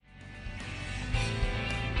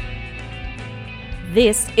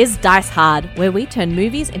This is Dice Hard, where we turn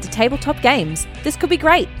movies into tabletop games. This could be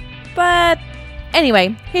great, but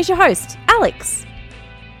anyway, here's your host, Alex.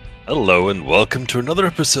 Hello and welcome to another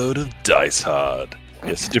episode of Dice Hard.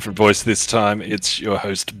 Yes, different voice this time. It's your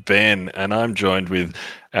host, Ben, and I'm joined with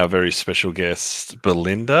our very special guest,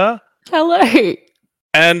 Belinda. Hello.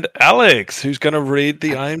 And Alex, who's going to read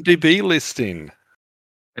the IMDb listing.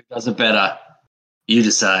 It does it better. You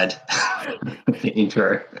decide. The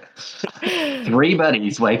intro. 3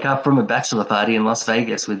 buddies wake up from a bachelor party in Las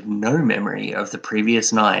Vegas with no memory of the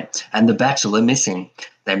previous night and the bachelor missing.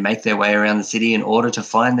 They make their way around the city in order to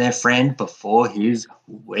find their friend before his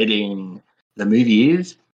wedding. The movie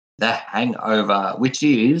is The Hangover, which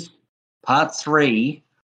is part 3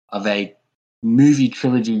 of a movie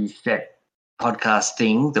trilogy set podcast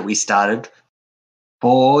thing that we started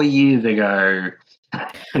 4 years ago.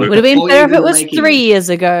 Would have been better if it was 3 years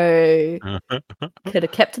ago. Could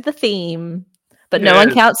have kept to the theme. But no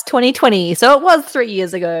one counts 2020, so it was 3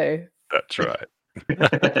 years ago. That's right.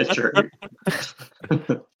 That's true.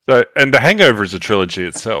 So, and The Hangover is a trilogy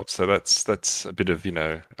itself, so that's a bit of,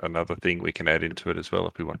 another thing we can add into it as well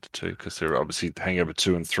if we wanted to, because there are obviously Hangover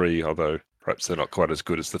 2 and 3, although perhaps they're not quite as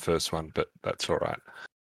good as the first one, but that's all right.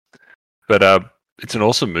 But it's an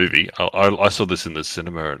awesome movie. I saw this in the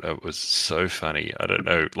cinema and it was so funny. I don't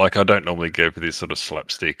know. I don't normally go for this sort of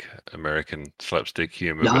American slapstick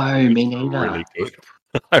humor. No, me neither. Really good.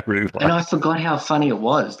 I really like it. And I forgot how funny it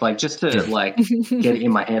was. Just to get it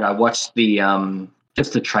in my head, I watched the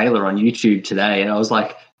just the trailer on YouTube today and I was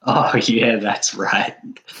like, oh yeah, that's right.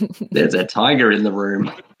 There's a tiger in the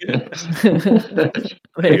room.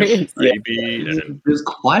 There's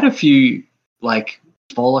quite a few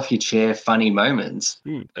fall off your chair funny moments.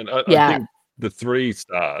 And I think the 3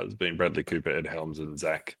 stars being Bradley Cooper, Ed Helms, and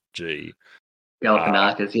Zach G.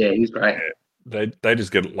 Galifianakis, he's great. They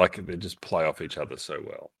just get they just play off each other so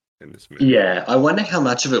well in this movie. Yeah, I wonder how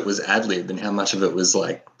much of it was ad-lib and how much of it was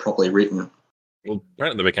properly written. Well,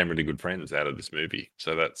 apparently they became really good friends out of this movie,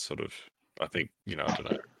 so that's sort of, I think, I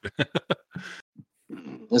don't know.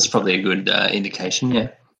 That's probably a good indication, yeah.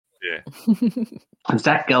 Yeah.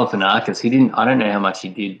 Zach Galifianakis, I don't know how much he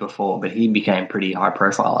did before, but he became pretty high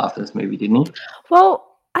profile after this movie, didn't he?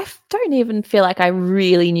 Well, I don't even feel like I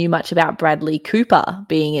really knew much about Bradley Cooper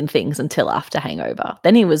being in things until after Hangover.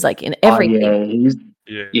 Then he was in everything.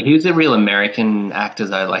 He was a real American actor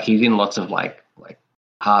though. He's in lots of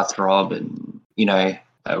heartthrob and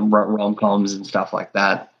rom-coms and stuff like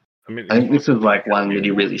that. I think this was one that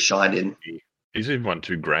he really shined in. He's even won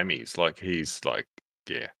 2 Grammys. He's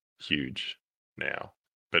huge now.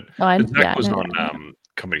 But Zach was on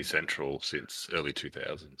Comedy Central since early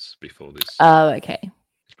 2000s before this. Oh, okay.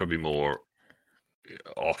 It's probably more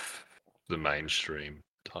off the mainstream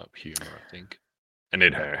type humor, I think. And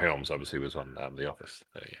Ed Helms obviously was on The Office.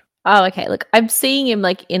 So, yeah. Oh, okay. Look, I'm seeing him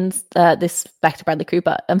in this, back to Bradley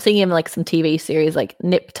Cooper. I'm seeing him some TV series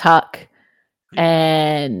Nip Tuck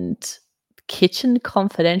and Kitchen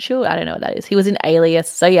Confidential. I don't know what that is. He was in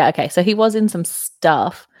Alias. So yeah, okay. So he was in some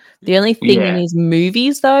stuff. The only thing in his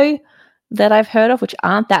movies though that I've heard of, which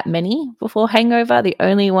aren't that many before Hangover, the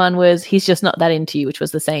only one was He's Just Not That Into You, which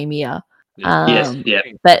was the same year.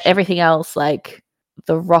 But everything else, The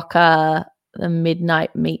Rocker, The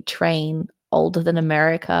Midnight Meat Train, Older Than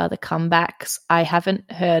America, The Comebacks, I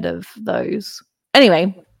haven't heard of those.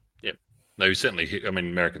 Anyway. Yeah. No, he certainly,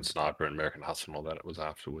 American Sniper and American Hustle and all that, it was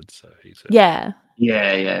afterwards. So he's Yeah.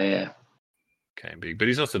 Came big. But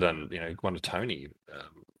he's also done, won a Tony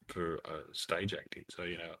for stage acting. So,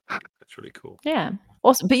 that's really cool. Yeah.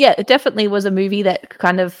 Awesome. But yeah, it definitely was a movie that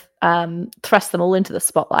kind of thrust them all into the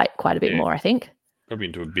spotlight quite a bit more, I think. Probably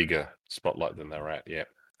into a bigger spotlight than they were at, yeah.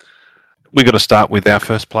 We got to start with our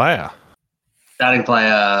first player. Starting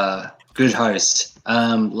player, good host.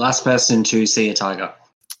 Last person to see a tiger.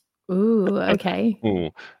 Ooh, okay. Ooh,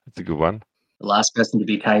 that's a good one. The last person to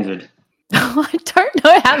be tasered. I don't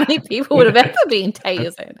know how many people would have ever been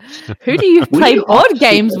tasered. Who do you play board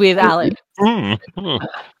games with, Alex? Well,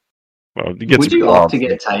 would you opt to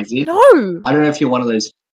get tasered? No. I don't know if you're one of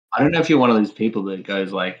those. People that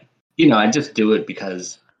goes I just do it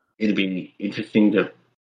because it'd be interesting to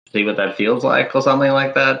see what that feels like, or something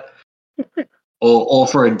like that. Or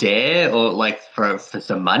for a dare, or for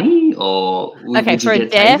some money, or okay, for a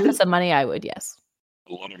dare for some money, I would, yes.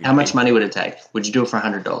 How much money would it take? Would you do it for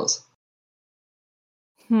 $100?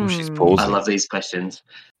 She's pausing. I love these questions.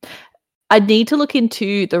 I'd need to look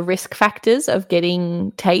into the risk factors of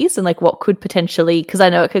getting tased and what could potentially, because I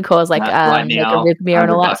know it could cause arrhythmia and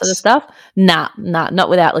all that sort of stuff. Nah, not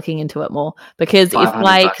without looking into it more. Because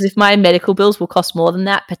if my medical bills will cost more than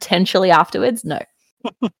that potentially afterwards, no.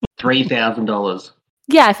 $3,000.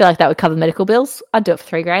 Yeah, I feel like that would cover medical bills. I'd do it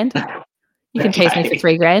for $3,000. You can tase me for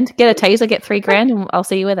 $3,000. Get a taser, get $3,000, and I'll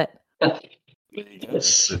see you with it.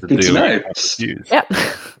 Good to know. Yep.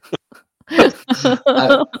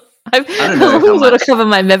 I don't know As how long as it'll much. cover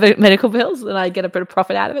my medical bills, and I get a bit of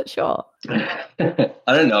profit out of it. Sure. I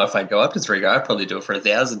don't know if I'd go up to $3,000. I'd probably do it for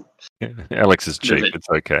 $1,000. Alex is cheap. It's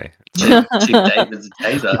okay. Cheap David's a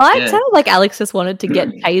taser. I yeah. sounded like Alex just wanted to get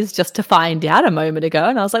tased just to find out a moment ago,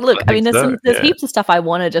 and I was like, "Look, I mean, there's heaps of stuff I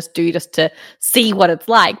want to just do just to see what it's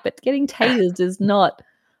like, but getting tased is not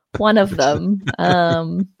one of them."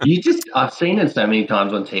 I've seen it so many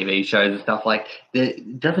times on TV shows and stuff. Like,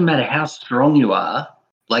 it doesn't matter how strong you are.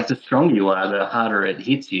 Like, the stronger you are, the harder it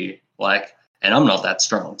hits you. Like, and I'm not that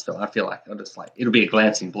strong, so I feel like it'll be a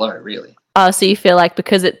glancing blow, really. Oh, so you feel like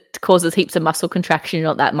because it causes heaps of muscle contraction, you're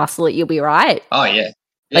not that muscle, you'll be right? Oh yeah.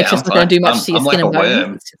 Like, it's just not going to do much to your skin and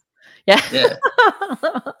bones. Yeah. Yeah.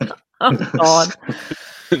 Oh God.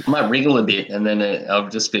 I might wriggle a bit, and then I'll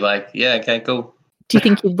just be like, "Yeah, okay, cool." Do you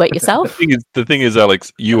think you'd wet yourself? The thing is,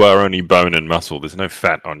 Alex, you are only bone and muscle. There's no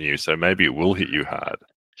fat on you, so maybe it will hit you hard.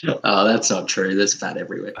 Oh, that's not true. There's fat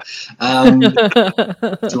everywhere.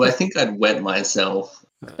 Do I think I'd wet myself?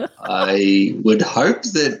 I would hope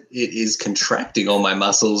that it is contracting all my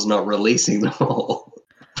muscles, not releasing them all.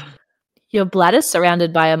 Your bladder's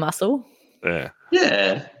surrounded by a muscle. Yeah.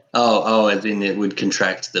 Yeah. Oh, as in it would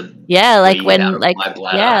contract the like when out of like my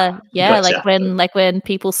bladder. Gotcha. Gotcha. like when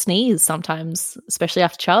people sneeze sometimes, especially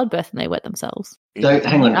after childbirth, and they wet themselves. So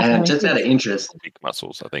hang on, just out of interest, Big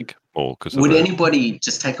muscles, I think, more because would anybody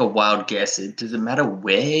just take a wild guess? Does it matter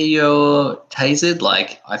where you're tasered?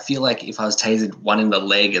 Like, I feel like if I was tasered one in the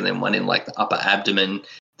leg and then one in like the upper abdomen,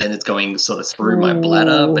 then it's going sort of through my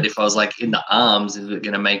bladder. But if I was like in the arms, is it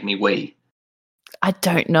going to make me wee? I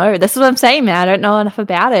don't know. This is what I'm saying, man. I don't know enough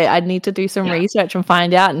about it. I'd need to do some research and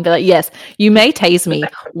find out and be like, yes, you may tase me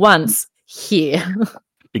once here.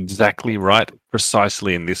 Exactly right.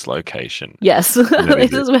 Precisely in this location. Yes.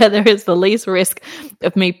 This is where there is the least risk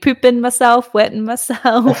of me pooping myself, wetting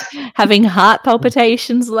myself, having heart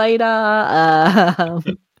palpitations later.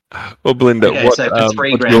 Well, Belinda, Okay, what's so for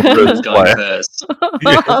 $3,000, your first going player? first.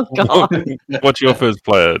 Oh, God. What's your first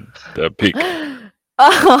player pick?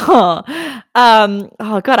 Oh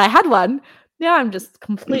God, I had one. Now I'm just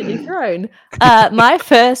completely thrown. My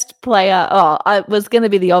first player, I was going to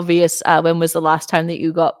be the obvious. When was the last time that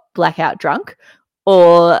you got blackout drunk?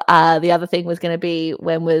 Or the other thing was going to be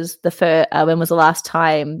when was the last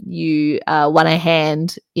time you won a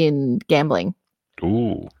hand in gambling?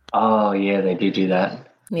 Ooh. Oh yeah, they did do that.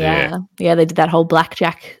 Yeah, they did that whole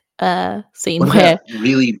blackjack scene What where about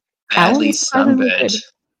really badly Alan's surprisingly sunburned? good.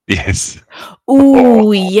 Yes.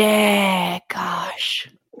 Ooh, yeah, gosh.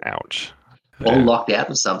 Ouch. Or locked out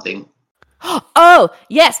of something. Oh,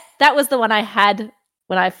 yes, that was the one I had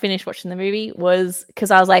when I finished watching the movie, was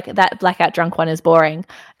because I was like, that blackout drunk one is boring.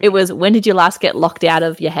 It was, when did you last get locked out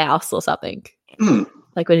of your house or something?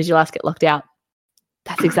 Like, when did you last get locked out?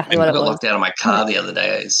 That's exactly what I it got was. locked out of my car the other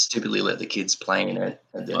day. I stupidly let the kids play in it.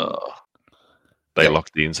 And then, They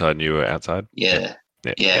locked the inside and you were outside? yeah.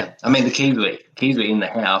 I mean, the keys were in the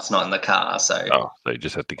house, not in the car. So you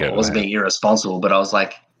just had to go. I wasn't being irresponsible, but I was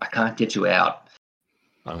like, I can't get you out.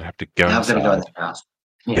 I'm gonna have to go Now I've got to go in inside. the house.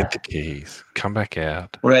 Yeah. Get the keys. Come back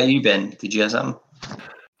out. What about you, Ben? Did you have something?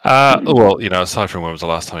 Well, aside from when was the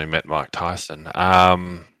last time you met Mike Tyson?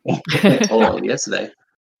 Yesterday.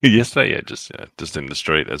 Yesterday, just in the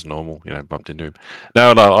street as normal, bumped into him.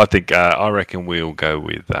 No, I think I reckon we'll go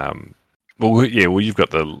with well, you've got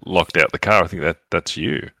the locked out the car. I think that's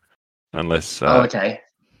you, unless Okay.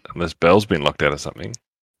 unless Belle's been locked out of something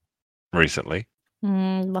recently.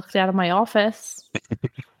 Locked out of my office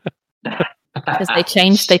because they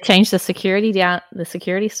changed the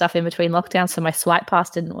security stuff in between lockdowns, so my swipe pass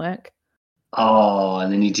didn't work. Oh,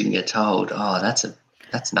 and then you didn't get told. Oh, that's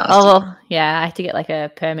nasty. Oh yeah, I had to get like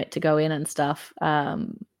a permit to go in and stuff.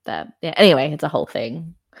 Anyway, it's a whole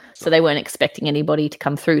thing. So they weren't expecting anybody to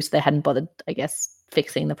come through, so they hadn't bothered, I guess,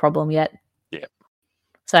 fixing the problem yet. Yeah.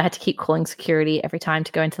 So I had to keep calling security every time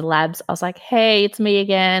to go into the labs. I was like, "Hey, it's me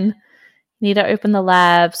again. Need to open the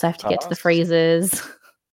lab, so I have to get to the freezers."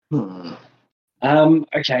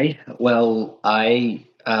 Okay. Well, I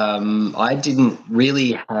didn't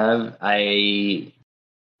really have a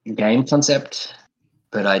game concept,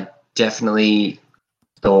 but I definitely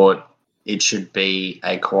thought it should be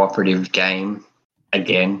a cooperative game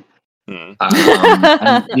again. And,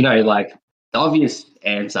 like, the obvious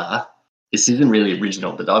answer, this isn't really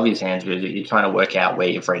original, but the obvious answer is that you're trying to work out where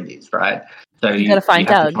your friend is, right? So you got to find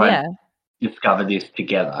out, discover this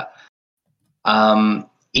together.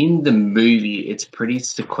 In the movie, it's pretty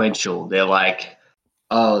sequential. They're like,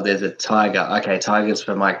 Oh, there's a tiger. Okay, tigers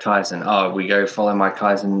for Mike Tyson. Oh, we go follow Mike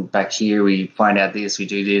Tyson back here. We find out this. We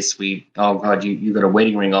do this. Oh God, you got a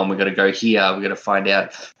wedding ring on. We got to go here. We got to find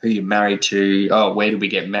out who you're married to. Oh, where did we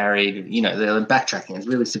get married? You know, they're backtracking. It's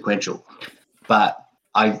really sequential. But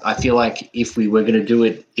I feel like if we were going to do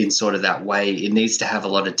it in sort of that way, it needs to have a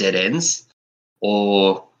lot of dead ends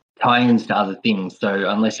or tie-ins to other things. So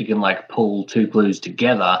unless you can like pull two clues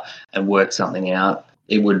together and work something out,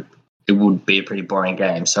 it would be a pretty boring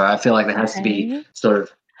game. So I feel like there has to be sort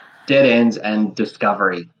of dead ends and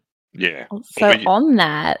discovery. Yeah. So on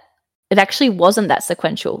that, it actually wasn't that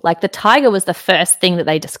sequential. Like the tiger was the first thing that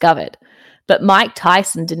they discovered, but Mike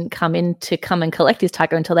Tyson didn't come and collect his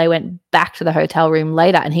tiger until they went back to the hotel room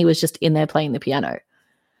later, and he was just in there playing the piano.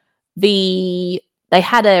 They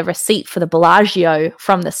had a receipt for the Bellagio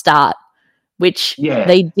from the start, which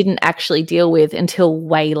they didn't actually deal with until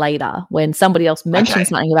way later when somebody else mentioned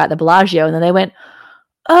something about the Bellagio, and then they went,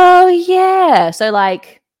 "Oh yeah." So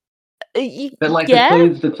like,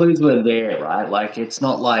 the clues were there, right? Like it's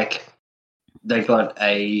not like they got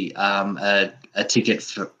a ticket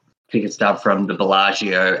stub from the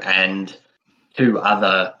Bellagio and two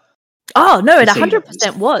other. Oh no, it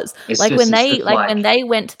 100% was. Like when they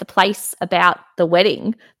went to the place about the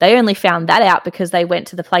wedding, they only found that out because they went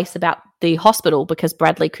to the place about the hospital because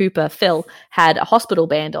Bradley Cooper, Phil, had a hospital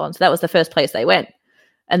band on. So that was the first place they went.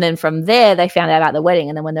 And then from there, they found out about the wedding.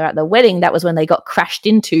 And then when they're at the wedding, that was when they got crashed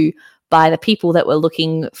into by the people that were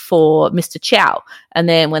looking for Mr. Chow. And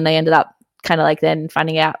then when they ended up kind of like then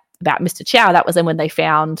finding out about Mr. Chow, that was then when they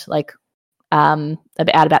found like out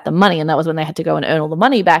about the money, and that was when they had to go and earn all the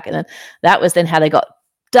money back, and then that was then how they got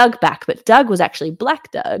Doug back. But Doug was actually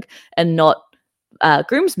Black Doug and not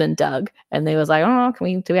groomsman Doug, and they was like, oh,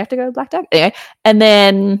 do we have to go Black Doug anyway? And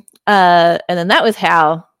then that was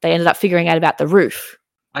how they ended up figuring out about the roof.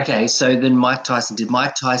 Okay, so then did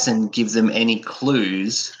Mike Tyson give them any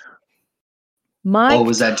clues, or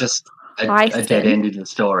was that just a dead end in the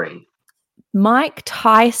story? Mike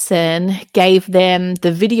Tyson gave them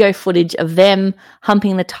the video footage of them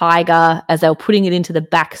humping the tiger as they were putting it into the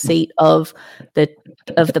back seat of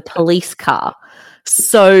the police car.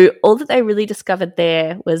 So all that they really discovered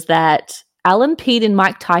there was that Alan peed in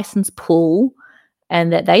Mike Tyson's pool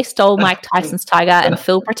and that they stole Mike Tyson's tiger and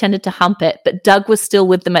Phil pretended to hump it, but Doug was still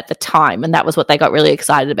with them at the time, and that was what they got really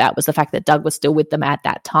excited about, was the fact that Doug was still with them at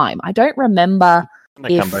that time. I don't remember.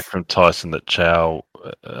 When they come back from Tyson, that Chow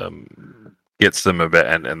gets them about,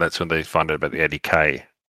 and that's when they find out about the Eddie K.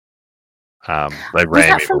 They ran. Was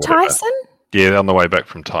that from Tyson? Yeah, on the way back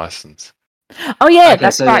from Tyson's. Oh yeah,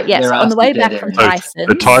 that's right. Yes, on the way back from Tyson.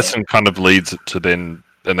 The Tyson kind of leads it to then,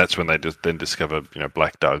 and that's when they just then discover,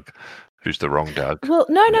 Black Doug, who's the wrong Doug. Well,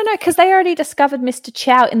 no, because they already discovered Mr.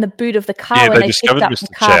 Chow in the boot of the car when they picked up Mr.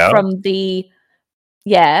 the car Chow from the.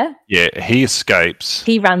 Yeah. Yeah, he escapes.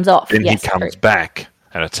 He runs off. Then he comes back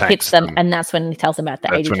and attacks hits them, and that's when he tells them about the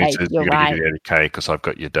that's 80K. When he says, You're right. Give me the 80K because I've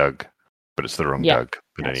got your Doug, but it's the wrong Doug.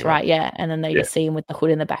 But that's anyway. right, yeah. And then they just see him with the hood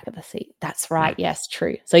in the back of the seat. That's right, yes,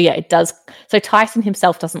 true. So yeah, it does. So Tyson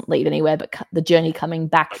himself doesn't lead anywhere, but the journey coming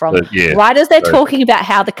back from right as they're talking about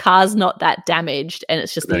how the car's not that damaged and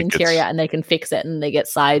it's just the interior and they can fix it, and they get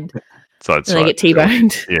and they get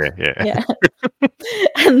T-boned. Yeah.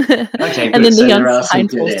 And then the young sign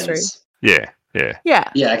falls through. Yeah.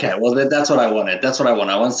 Okay. Well, that's what I wanted.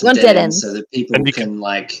 I want some dead ends so that people can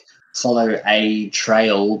like follow a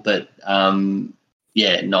trail, but And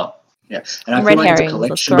I feel like it's a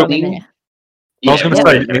collection thing. I was going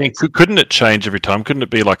to say, couldn't it change every time? Couldn't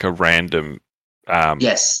it be like a random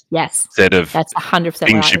yes set of that's 100%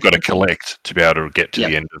 things you've got to collect to be able to get to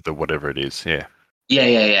the end of the whatever it is? Yeah.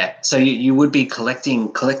 So you would be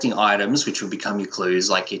collecting items, which would become your clues,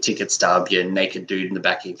 like your ticket stub, your naked dude in the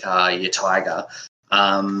back of your car, your tiger,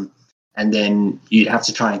 and then you'd have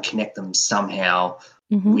to try and connect them somehow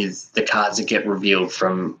with the cards that get revealed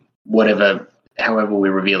from however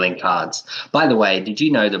we're revealing cards. By the way, did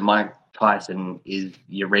you know that Mike Tyson is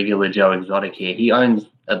your regular Joe Exotic here? He owns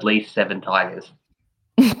at least 7 tigers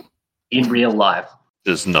in real life.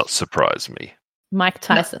 Does not surprise me. Mike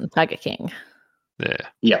Tyson, Tiger King.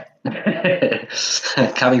 Yeah.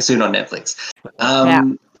 Coming soon on Netflix.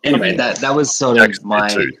 Anyway, that was sort of my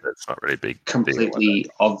that's not really big, completely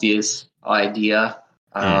obvious idea.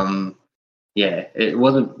 It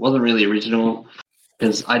wasn't really original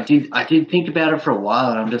because I did think about it for a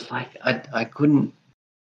while, and I'm just like I couldn't.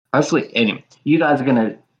 Hopefully, anyway, you guys are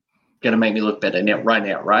gonna make me look better right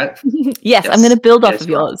now, right? Yes, I'm gonna build off of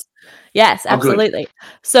yours. Yes, absolutely.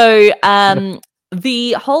 So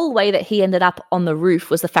the whole way that he ended up on the roof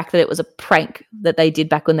was the fact that it was a prank that they did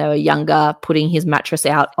back when they were younger, putting his mattress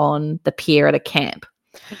out on the pier at a camp.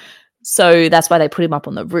 So that's why they put him up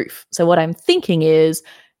on the roof. So what I'm thinking is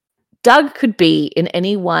Doug could be in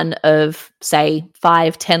any one of, say,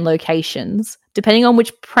 5, 10 locations, depending on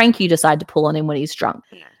which prank you decide to pull on him when he's drunk.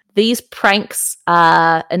 These pranks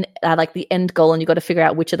are like the end goal, and you've got to figure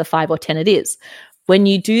out which of the 5 or 10 it is. When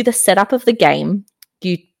you do the setup of the game,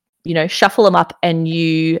 you know, shuffle them up and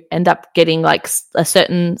you end up getting like a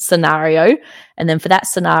certain scenario. And then for that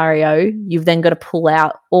scenario, you've then got to pull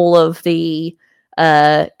out all of the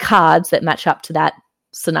cards that match up to that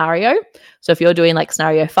scenario. So if you're doing like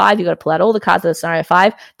scenario 5, you've got to pull out all the cards of scenario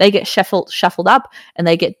 5. They get shuffled up and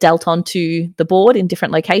they get dealt onto the board in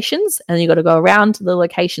different locations. And then you've got to go around to the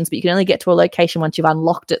locations, but you can only get to a location once you've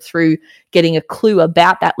unlocked it through getting a clue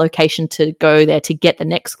about that location to go there to get the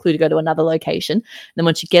next clue to go to another location. And then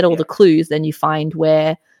once you get all the clues, then you find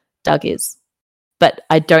where Doug is. But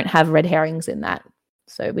I don't have red herrings in that.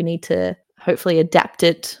 So we need to hopefully adapt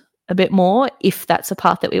it a bit more if that's a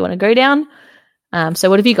path that we want to go down. So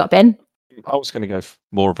what have you got, Ben? I was going to go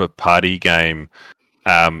more of a party game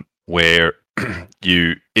where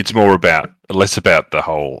it's more about less about the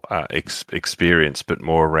whole experience, but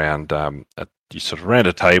more around you sort of around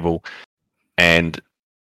a table and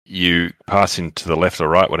you pass into the left or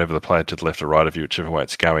right, whatever the player to the left or right of you, whichever way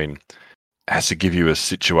it's going, has to give you a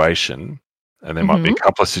situation, and there might be a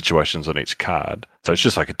couple of situations on each card. So it's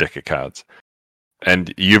just like a deck of cards.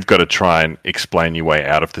 And you've got to try and explain your way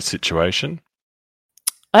out of the situation.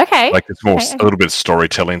 Okay. Like it's more a little bit of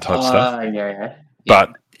storytelling type stuff. Yeah.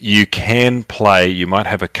 But you can play. You might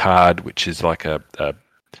have a card which is like a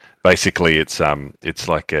basically it's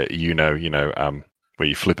like a where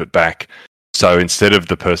you flip it back. So instead of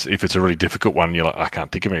the person, if it's a really difficult one, you're like, I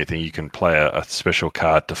can't think of anything. You can play a special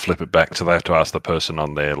card to flip it back. So they have to ask the person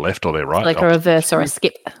on their left or their right, like a reverse or a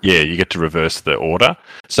skip. Yeah, you get to reverse the order.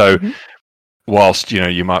 So. Whilst,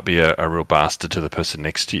 you might be a real bastard to the person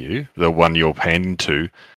next to you, the one you're handing to,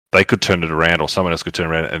 they could turn it around or someone else could turn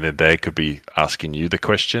around and then they could be asking you the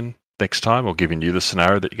question next time or giving you the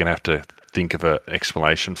scenario that you're going to have to think of an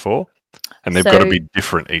explanation for. And they've got to be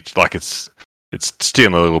different each. Like it's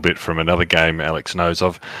stealing a little bit from another game Alex knows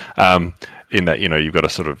of, in that, you've got to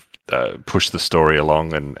sort of push the story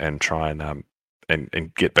along and try and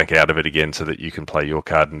get back out of it again so that you can play your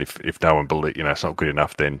card. And if no one believes, it's not good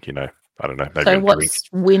enough, then, I don't know. Maybe so what's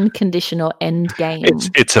win condition or end game?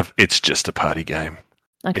 It's just a party game.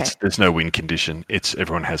 Okay. There's no win condition. It's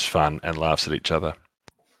everyone has fun and laughs at each other,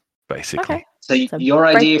 basically. Okay. So your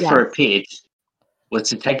idea for a pitch was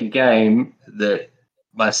to take a game that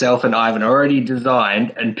myself and Ivan already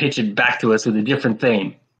designed and pitch it back to us with a different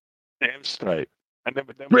theme. Damn straight. And then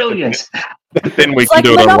Brilliant. Then we it's can like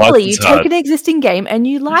do it on Monopoly. license You take an existing game and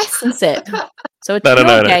you license it. So it's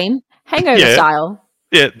your game, hangover style.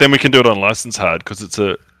 Yeah, then we can do it on license hard because it's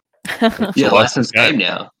a license game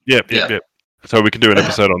now. Yep. So we can do an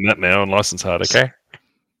episode on that now on license hard, okay?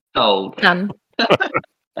 Oh, done.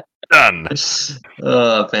 Done.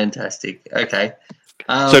 Oh, fantastic. Okay.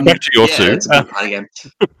 So back to your two. It's a good party game.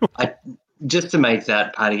 Just to make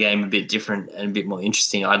that party game a bit different and a bit more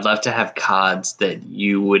interesting, I'd love to have cards that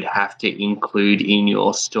you would have to include in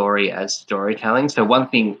your story as storytelling. So one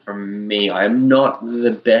thing from me, I'm not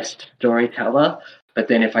the best storyteller, but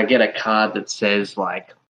then if I get a card that says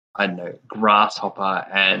like, I don't know, grasshopper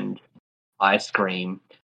and ice cream,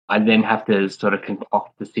 I then have to sort of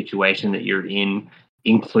concoct the situation that you're in,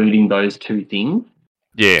 including those two things.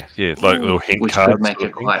 Yeah, like little hint which cards. Which could make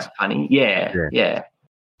it quite funny. Yeah.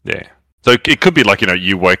 So it could be like,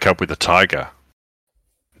 you wake up with a tiger.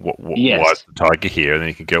 Why is the tiger here? And then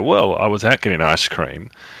you can go, well, I was out getting ice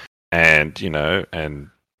cream, and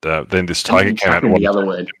then this tiger came out. The other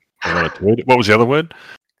word. What was the other word?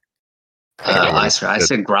 Ice cream. I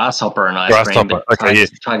said grasshopper and ice cream. But okay,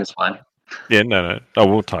 tiger's fine. Yeah, no. Oh,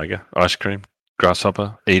 well, tiger, ice cream,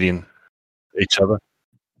 grasshopper, eating each other.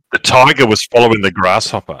 The tiger was following the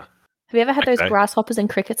grasshopper. Have you ever had those grasshoppers and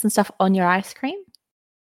crickets and stuff on your ice cream?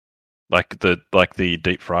 Like the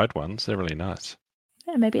deep fried ones, they're really nice.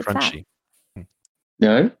 Yeah, maybe it's crunchy. That.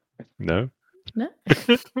 No. No.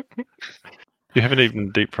 You haven't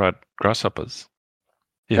eaten deep fried grasshoppers.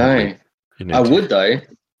 No. I would though.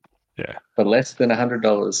 Yeah. For less than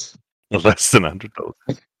 $100. Less than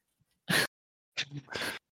 $100.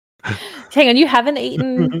 Hang on, you haven't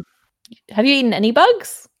eaten? Have you eaten any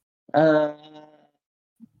bugs? I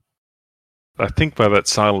think by that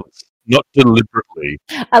silence. Not deliberately.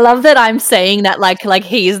 I love that I'm saying that like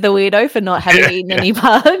he's the weirdo for not having eaten any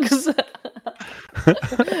bugs.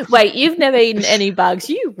 Wait, you've never eaten any bugs,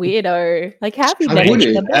 you weirdo. Like, how have you never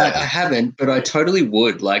eaten a bug? I haven't, but I totally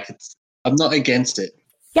would. Like, I'm not against it.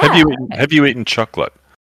 Yeah. Have you eaten chocolate?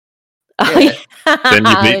 Oh, Yeah. Then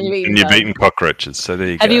Then you've bugs. eaten cockroaches. So there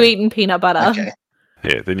you go. Have you eaten peanut butter? Okay.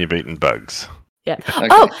 Yeah, then you've eaten bugs. Yeah. Okay.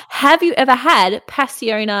 Oh, have you ever had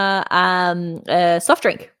Passiona soft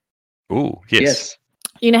drink? Ooh, yes.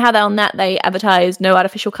 You know how on that they advertise no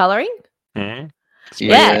artificial colouring? Mhm.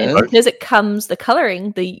 Yeah, Yeah. it's because it comes that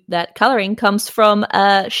colouring comes from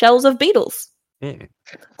shells of beetles. Mm.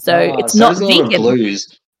 So it's not there's a lot of vegan.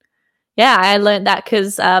 blues. Yeah, I learned that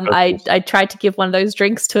because I tried to give one of those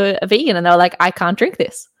drinks to a vegan and they were like, I can't drink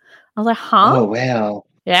this. I was like, huh? Oh wow.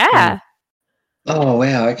 Yeah. Oh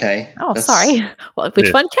wow. Okay. Oh, sorry. Well, which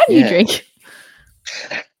Yeah. one can you Yeah. drink?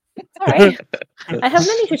 Sorry. I have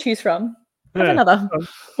many to choose from. Have Yeah. another.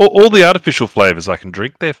 All the artificial flavors I can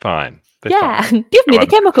drink, they're fine. They're Yeah. fine. Give me Come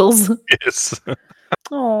the on. chemicals. Yes.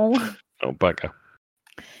 Oh. Oh, bugger.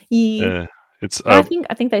 Yeah. It's I think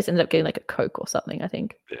they just ended up getting like a Coke or something, I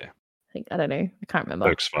think. Yeah. I don't know. I can't remember.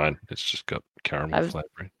 Coke's fine. It's just got caramel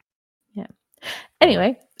flavoring.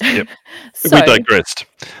 Anyway. Yep. So, We digressed.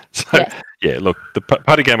 So, yes. yeah, look, the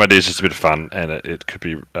party game idea is just a bit of fun, and it could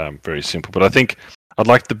be very simple. But I think I'd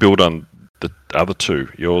like to build on the other two,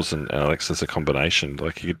 yours and Alex, as a combination.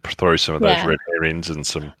 Like you could throw some of those Yeah. red herrings and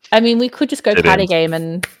some. I mean, we could just go Dead party ends. game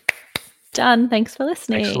and done. Thanks for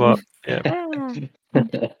listening. Thanks a lot. Yeah. Yeah. Have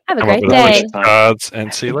a Come up great with day. a cards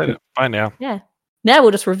and see you later. Bye now. Yeah. Now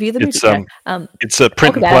we'll just review the movie. It's No, It's a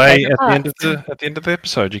print and about our play favourite at the end of the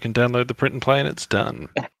episode. You can download the print and play, and it's done.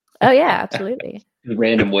 oh yeah, absolutely.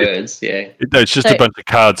 Random words. Yeah. It's just So- a bunch of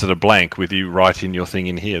cards that are blank with you writing your thing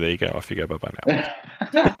in here. There you go. Off you go. Bye bye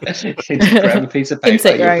now. Just grab a piece of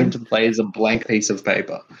Insert paper. your Your own. printed play is a blank piece of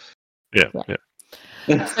paper. Yeah. Yeah.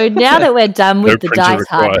 Yeah. So now that we're done with No the printer dice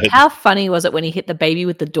hard, required. how funny was it when he hit the baby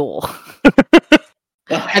with the door?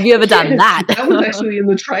 Have you ever done that? That was actually in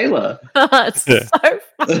the trailer. it's Yeah. so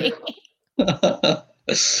funny.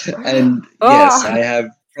 And Oh. yes, I have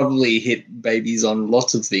probably hit babies on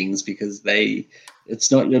lots of things because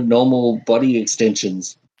it's not your normal body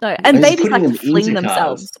extensions. No, and He's babies putting like to them fling into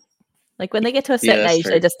themselves. cars. Like when they get to a Yeah, certain that's age,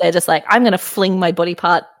 true. they're just like, I'm gonna fling my body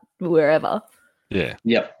part wherever. Yeah.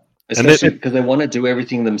 Yep. And Especially because they want to do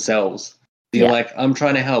everything themselves. You're Yeah. like, I'm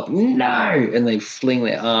trying to help. No. And they fling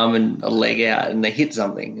their arm and a leg out and they hit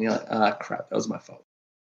something. And you're like, ah, crap, that was my fault.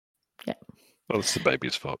 Well, it's the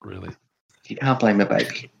baby's fault, really. You can't blame the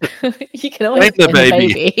baby. You can always Blame the blame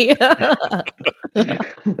the baby.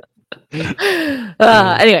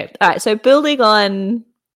 Anyway, all right. So building on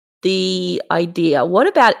the idea, what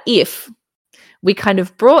about if we kind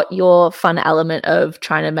of brought your fun element of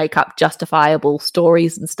trying to make up justifiable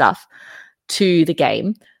stories and stuff to the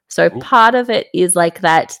game? So Ooh. part of it is like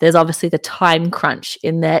that. There's obviously the time crunch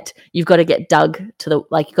in that you've got to get Doug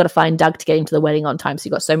you've got to find Doug to get him to the wedding on time. So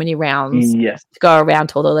you've got so many rounds Yes. to go around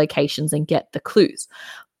to all the locations and get the clues.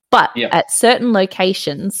 But Yeah. at certain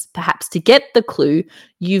locations, perhaps to get the clue,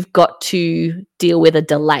 you've got to deal with a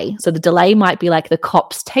delay. So the delay might be like the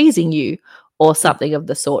cops tasing you or something of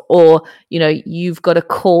the sort. Or, you've got to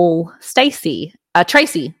call Tracy,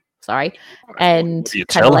 and You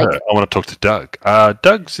kind tell of her, like, I want to talk to Doug.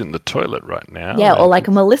 Doug's in the toilet right now. yeah, or and- like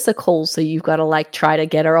Melissa calls, so you've got to like try to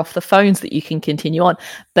get her off the phone so that you can continue on.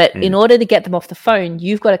 But in order to get them off the phone,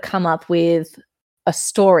 you've got to come up with a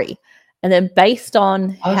story. And then based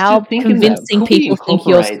on I was how just thinking that. convincing Could we people think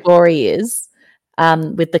your incorporate- story is,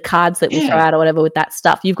 with the cards that we throw Yeah. out or whatever with that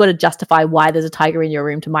stuff, you've got to justify why there's a tiger in your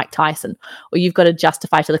room to Mike Tyson, or you've got to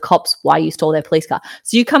justify to the cops why you stole their police car.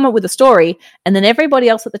 So you come up with a story, and then everybody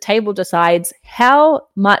else at the table decides how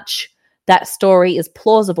much that story is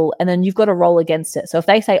plausible, and then you've got to roll against it. So if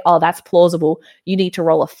they say, oh, that's plausible, you need to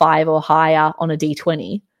roll a 5 or higher on a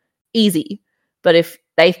d20. Easy. But if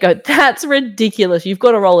they go, that's ridiculous, you've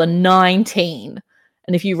got to roll a 19.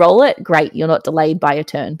 And if you roll it, great, you're not delayed by a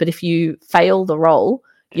turn. But if you fail the roll,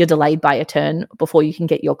 you're delayed by a turn before you can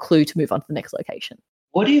get your clue to move on to the next location.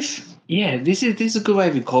 What if? Yeah, this is a good way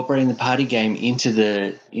of incorporating the party game into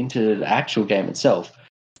the actual game itself.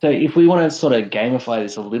 So if we want to sort of gamify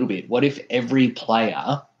this a little bit, what if every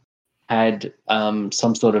player had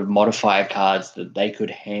some sort of modifier cards that they could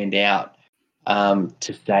hand out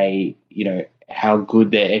to say, how good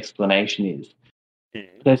their explanation is.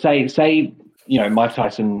 So say Mike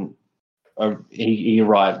Tyson, he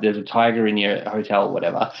arrived. There's a tiger in your hotel or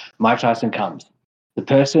whatever. Mike Tyson comes. The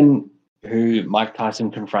person who Mike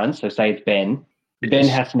Tyson confronts, so say it's Ben, Ben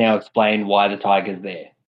has to now explain why the tiger's there,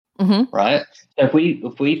 right? So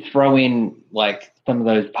if we throw in like some of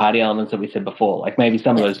those party elements that we said before, like maybe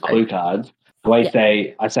some of those clue cards, I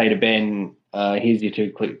say to Ben, here's your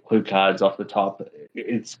 2 clue cards off the top.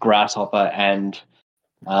 It's grasshopper and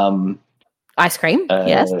Ice cream,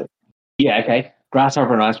 yes. yeah, okay.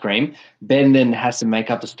 grasshopper and ice cream. Ben then has to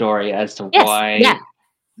make up a story as to Yes, why yeah.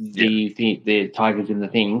 the tiger's in the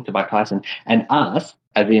thing to Mike Tyson, and us,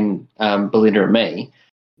 as in Belinda and me,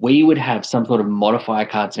 we would have some sort of modifier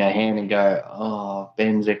cards in our hand and go, oh,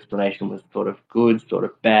 Ben's explanation was sort of good, sort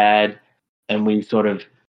of bad, and we sort of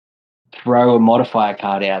throw a modifier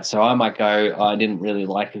card out. So I might go, I didn't really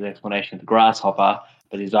like his explanation of the grasshopper,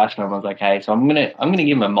 but his ice cream was okay. So I'm gonna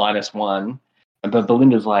give him a -1. But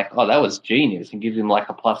Belinda's like, oh, that was genius, and gives him like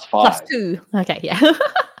a +5. +2. Okay, yeah.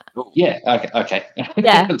 Yeah, okay.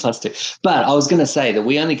 Yeah. +2. But I was going to say that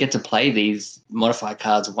we only get to play these modifier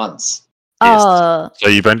cards once. Yes. Oh. So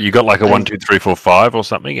you got like a 1, 2, 3, 4, 5 or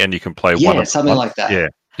something, and you can play one. Yeah, something like that. Yeah.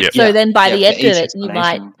 Yeah. So then by the for end of each it, you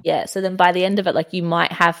might, explanation. so then by the end of it, like you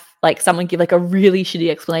might have like someone give like a really shitty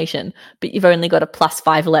explanation, but you've only got a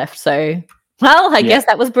 +5 left. So, well, I guess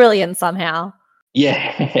that was brilliant somehow.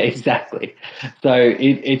 Yeah, exactly. So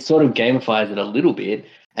it sort of gamifies it a little bit.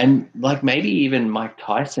 And like maybe even Mike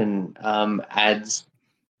Tyson adds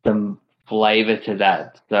some flavor to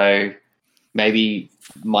that. So maybe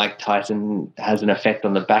Mike Tyson has an effect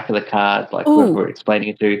on the back of the card, like whoever we're explaining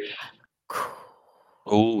it to.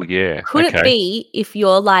 Oh, yeah. Could it be if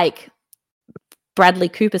you're like Bradley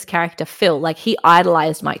Cooper's character, Phil, like he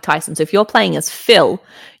idolized Mike Tyson. So if you're playing as Phil,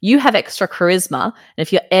 you have extra charisma. And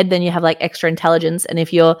if you're Ed, then you have like extra intelligence. And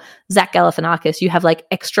if you're Zach Galifianakis, you have like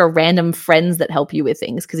extra random friends that help you with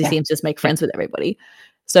things because he seems to just make friends with everybody.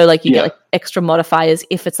 So like you get like extra modifiers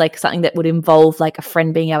if it's like something that would involve like a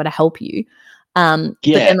friend being able to help you. But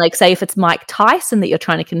then like say if it's Mike Tyson that you're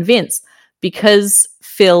trying to convince, because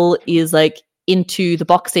Phil is like into the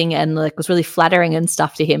boxing and like was really flattering and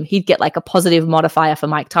stuff to him, he'd get like a positive modifier for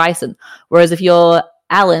Mike Tyson. Whereas if you're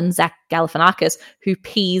Alan, Zach Galifianakis, who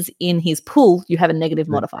pees in his pool, you have a negative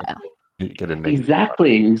modifier.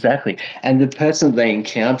 Exactly. And the person they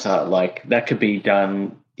encounter, like that could be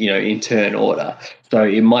done, in turn order. So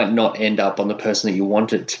it might not end up on the person that you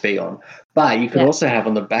want it to be on. But you could also have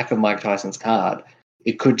on the back of Mike Tyson's card,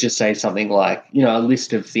 it could just say something like, a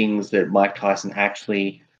list of things that Mike Tyson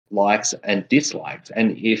actually likes and dislikes.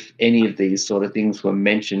 And if any of these sort of things were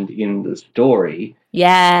mentioned in the story,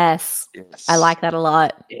 yes. I like that a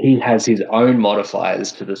lot. He has his own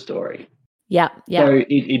modifiers to the story. Yeah. So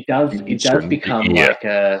it does become like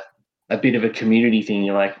a bit of a community thing.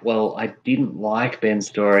 You're like, well, I didn't like Ben's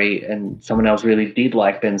story, and someone else really did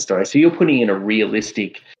like Ben's story. So you're putting in a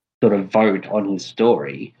realistic sort of vote on his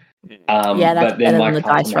story. That's but then better Mike than the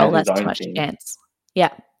Tyson dice roll. has his That's too own much thing. chance. Yeah.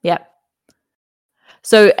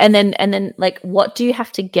 So and then like what do you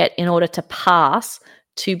have to get in order to pass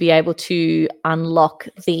to be able to unlock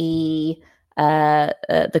the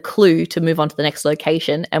clue to move on to the next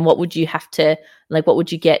location? And what would you have to what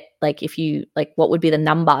would you get if you what would be the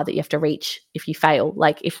number that you have to reach if you fail?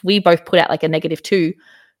 Like if we both put out like a -2,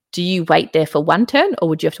 do you wait there for 1 turn, or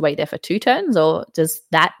would you have to wait there for 2 turns, or does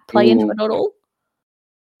that play into it at all?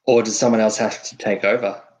 Or does someone else have to take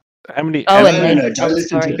over? How many? No, don't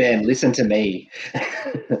listen to Ben. Listen to me.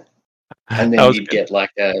 And then you get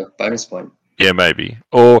like a bonus point. Yeah, maybe.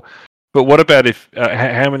 But what about if?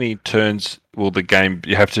 How many turns will the game?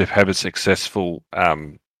 You have to have a successful.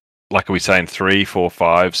 Like are we saying 3, 4,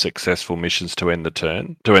 5 successful missions to end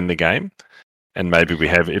the game, and maybe we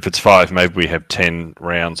have. If it's 5, maybe we have 10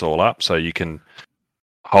 rounds all up, so you can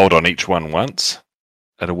hold on each one once.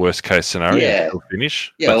 At a worst case scenario, until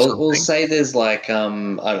finish. Yeah, we'll say there's like I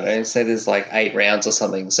don't know, say there's like 8 rounds or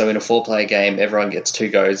something. So in a 4-player game, everyone gets 2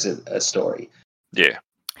 goes at a story. Yeah.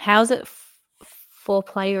 How's it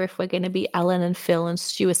 4-player if we're going to be Alan and Phil and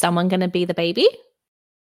Stu? Is someone going to be the baby?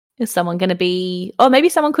 Is someone going to be? Oh, maybe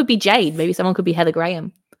someone could be Jade. Maybe someone could be Heather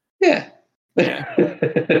Graham. Yeah.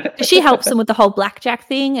 She helps them with the whole blackjack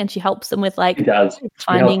thing, and she helps them with like she does.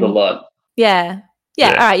 finding she helps a lot. Yeah.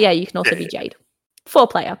 All right. Yeah, you can also be Jade.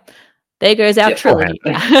 4-player. There goes our trilogy.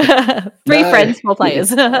 3 friends, 4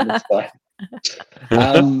 players.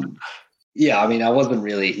 Yeah, I mean, I wasn't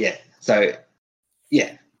really. Yeah. So.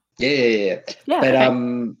 Yeah. But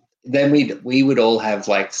then we would all have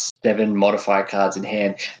like 7 modifier cards in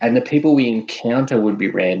hand, and the people we encounter would be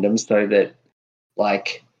random, so that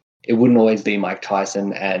like it wouldn't always be Mike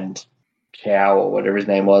Tyson and Chow or whatever his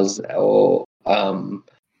name was, or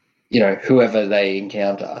whoever they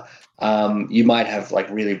encounter. You might have like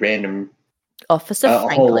really random Officer a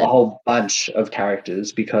Franklin. whole bunch of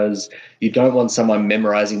characters, because you don't want someone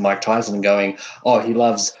memorizing Mike Tyson and going, oh, he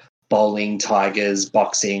loves bowling, tigers,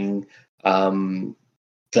 boxing,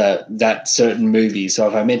 that certain movie. So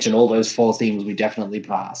if I mention all those 4 things, we definitely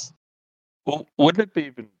pass. Well, wouldn't it be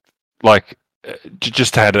even like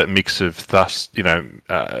just had a mix of random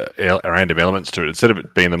elements to it. Instead of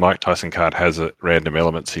it being the Mike Tyson card has random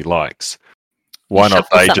elements he likes, why not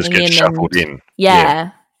they just get shuffled in?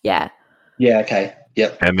 Yeah. Yeah, okay.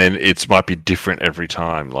 Yep. And then it might be different every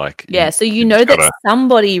time. Like so you know that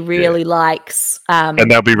somebody really likes and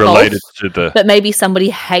they'll be related golf, to but maybe somebody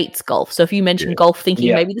hates golf. So if you mention golf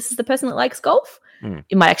thinking maybe this is the person that likes golf,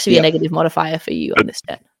 it might actually be a negative modifier for you on this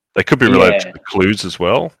turn. They could be related to the clues as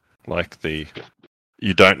well. Like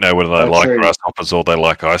you don't know whether they like grasshoppers or they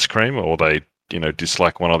like ice cream, or they,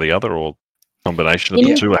 dislike one or the other, or combination of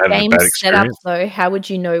the two. Had a bad experience. Setup, though, how would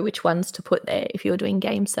you know which ones to put there if you were doing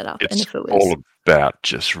game setup? It's and if it was all about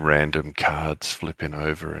just random cards flipping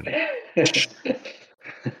over and.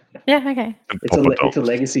 Yeah. Okay. It's a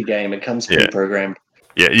legacy game. It comes pre-programmed.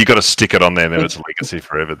 Yeah, you got to stick it on there, and then it's a legacy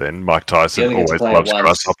forever. Then Mike Tyson always loves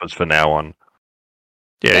grasshoppers for now on.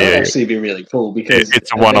 Yeah, that would actually be really cool because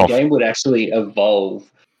it's a one-off. The game would actually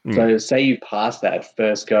evolve. So say you pass that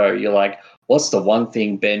first go, you're like, what's the one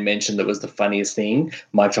thing Ben mentioned that was the funniest thing?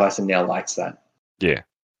 Mike Tyson now likes that. Yeah.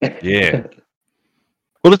 Yeah.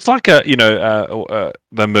 Well, it's like the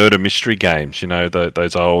murder mystery games,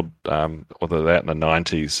 those old, although they're out in the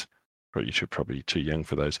 90s. You're probably too young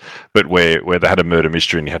for those, but where they had a murder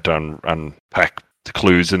mystery and you had to unpack the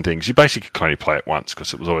clues and things. You basically could only play it once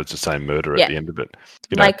because it was always the same murder at the end of it.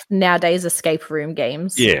 Like nowadays escape room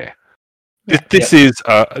games. Yeah. This is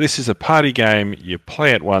a party game. You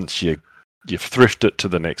play it once, you thrift it to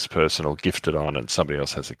the next person or gift it on, and somebody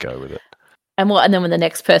else has a go with it. And then when the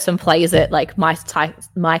next person plays it, like Mike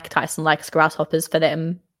Tyson likes grasshoppers for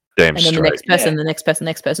them. Damn and then straight. the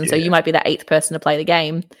next person. So you might be the 8th person to play the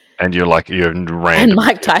game. And you're random. And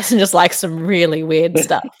Mike Tyson just likes some really weird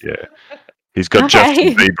stuff. Yeah. He's got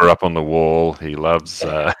Justin Bieber up on the wall. He loves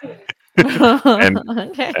and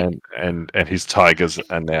his tigers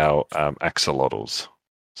are now axolotls.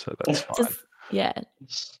 So that's fine.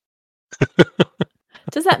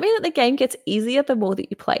 Does that mean that the game gets easier the more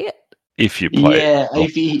that you play it? If you play it.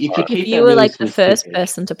 If you were like the first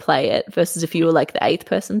person to play it versus if you were like the 8th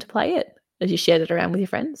person to play it as you shared it around with your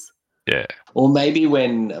friends. Yeah. Or maybe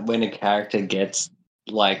when a character gets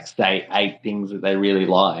like say 8 things that they really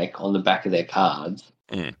like on the back of their cards,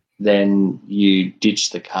 then you ditch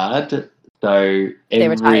the card. So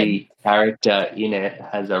every character in it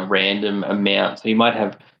has a random amount. So you might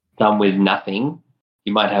have some with nothing.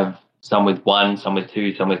 You might have some with 1, some with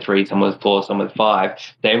 2, some with 3, some with 4, some with 5.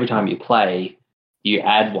 So every time you play, you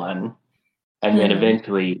add one, and then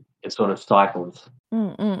eventually it sort of cycles.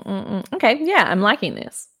 Okay, yeah, I'm liking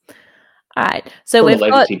this. All right, so from a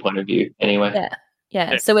legacy point of view, anyway.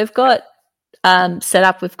 Yeah. So we've got set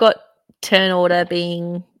up. We've got turn order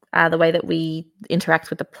being the way that we interact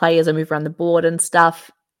with the players and move around the board and stuff.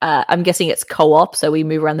 I'm guessing it's co-op, so we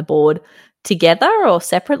move around the board together or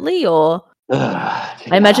separately, or I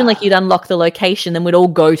imagine like you'd unlock the location, then we'd all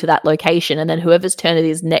go to that location, and then whoever's turn it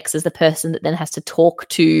is next is the person that then has to talk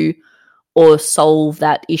to or solve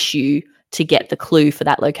that issue to get the clue for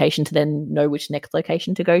that location to then know which next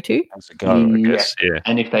location to go to. That's a go, I guess. Yeah.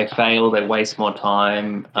 And if they fail, they waste more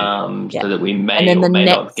time so that we may or may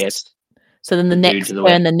not get. So then the next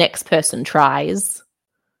turn, the next person tries.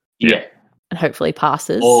 Yeah. And hopefully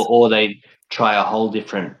passes. Or they try a whole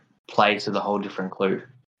different place with a whole different clue.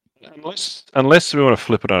 Unless we want to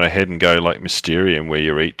flip it on a head and go like Mysterium, where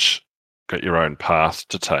you're each got your own path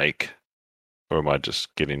to take. Or am I just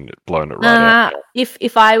blowing it right out?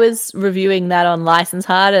 If I was reviewing that on License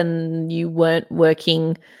Hard and you weren't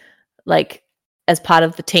working like as part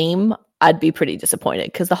of the team, I'd be pretty disappointed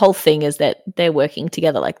because the whole thing is that they're working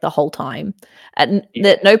together like the whole time. At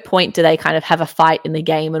no point do they kind of have a fight in the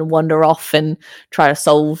game and wander off and try to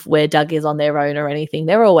solve where Doug is on their own or anything.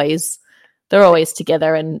 They're always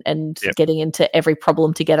together and getting into every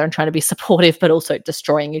problem together and trying to be supportive, but also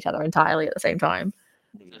destroying each other entirely at the same time.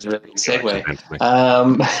 It's a really good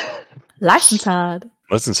segue. License Hard.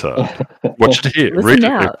 Watch it here. Read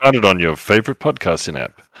it. Find it on your favorite podcasting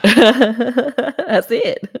app. That's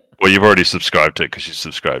it. Well, you've already subscribed to it because you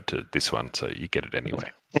subscribed to this one, so you get it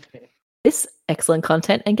anyway. This excellent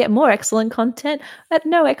content and get more excellent content at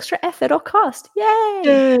no extra effort or cost.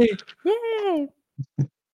 Yay! Yay!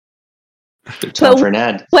 Good time for an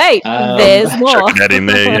ad. Wait, there's more. Chuck an ad in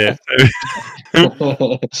there, yeah.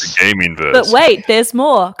 The gaming verse. But wait, there's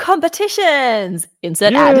more. Competitions.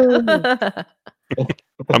 Insert ad.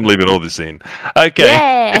 I'm leaving all this in. Okay.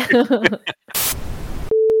 Yeah.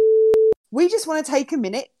 We just want to take a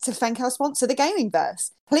minute to thank our sponsor, The Gaming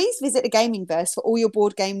Verse. Please visit The Gaming Verse for all your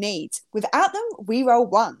board game needs. Without them, we roll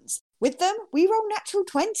 1s. With them, we roll natural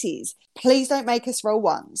 20s. Please don't make us roll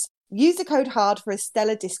 1s. Use the code HARD for a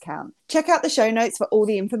stellar discount. Check out the show notes for all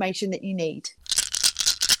the information that you need.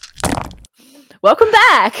 Welcome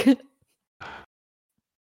back.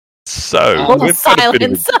 So What we've got a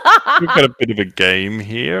bit of silence. we've got a bit of a game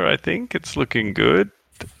here. I think it's looking good.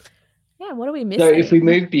 Yeah, what are we missing? So if we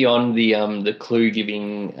move beyond the clue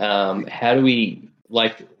giving, how do we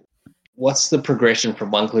what's the progression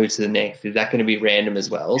from one clue to the next? Is that going to be random as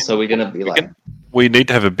well? So we're going to be like, We need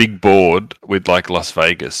to have a big board with like Las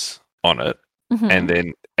Vegas on it,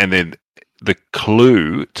 Mhm. and then the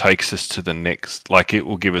clue takes us to the next. Like it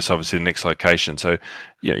will give us obviously the next location. So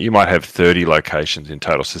you might have 30 locations in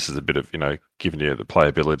total. So this is a bit of giving you the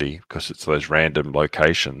playability because it's those random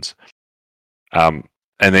locations. And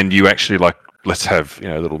then you actually let's have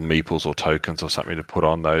little meeples or tokens or something to put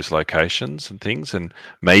on those locations and things. And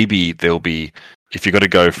maybe there'll be, if you've got to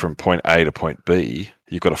go from point A to point B,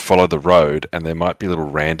 you've got to follow the road, and there might be little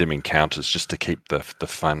random encounters just to keep the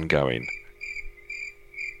fun going.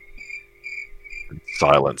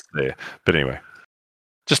 Silence there. But anyway,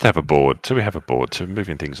 just have a board. So we have a board. So we're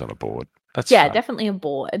moving things on a board. That's Yeah, fun. definitely a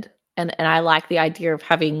board. And I like the idea of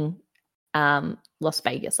having Las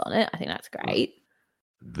Vegas on it. I think that's great.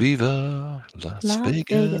 Viva Las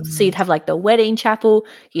Vegas. So you'd have like the wedding chapel,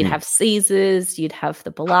 you'd have Caesars, you'd have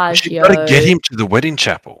the Bellagio. You've got to get him to the wedding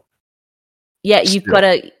chapel. Yeah, you've got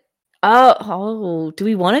to. Oh, do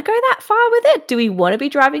we want to go that far with it? Do we want to be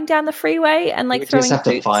driving down the freeway and like we throwing just have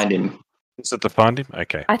to hoops? find him. Is it to find him?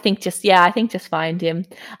 Okay. I think just find him.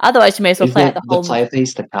 Otherwise, you may as well Is play the, out the the whole. player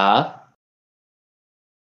piece the car?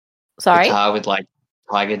 Sorry. The car with like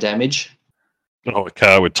tiger damage? Oh, a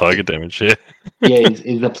car with tiger damage, yeah. Yeah,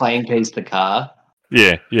 is the playing piece the car?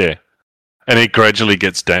 Yeah. And it gradually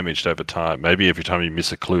gets damaged over time. Maybe every time you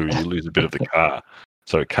miss a clue, you lose a bit of the car,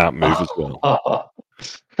 so it can't move as well.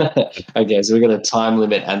 Okay, so we've got a time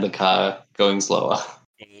limit and the car going slower.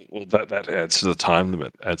 Well, that adds to the time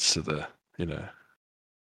limit, adds to the,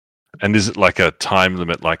 And is it like a time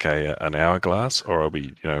limit, like an hourglass, or are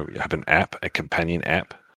we, have an app, a companion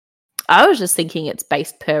app? I was just thinking it's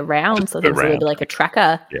based per round, Just so per there's a round. little like a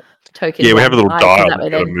tracker token. Yeah, we have a little along the side, so dial that way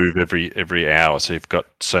that's got to then- move every hour, so you've got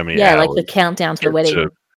so many Yeah, hours. like the countdown to the to wedding.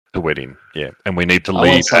 the wedding, yeah. And we need to I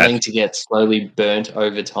leave want something at to get slowly burnt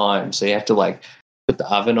over time. So you have to like put the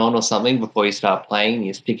oven on or something before you start playing.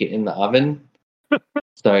 You stick it in the oven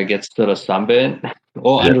so it gets sort of sunburnt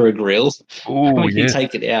or Yeah. under a grill. Oh, When you yeah.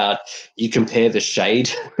 take it out, you compare the shade.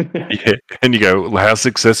 Yeah, and you go, well, how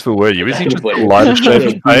successful were you? Is he just a Exactly. lighter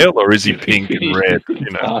shade of pale, or is he pink and red?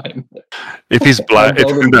 Time. If he's black, How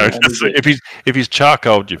golden brown is it? if he's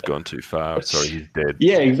charcoal, you've gone too far. Sorry, he's dead.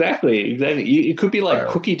 Yeah, exactly. It could be like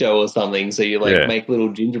Wow. cookie dough or something. So you like Yeah. make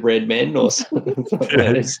little gingerbread men or something. Yeah,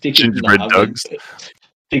 And stick it in the gingerbread oven, dogs.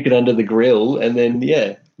 stick it under the grill, and then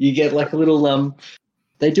you get like a little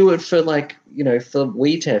They do it for like for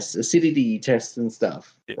Wii tests, acidity tests and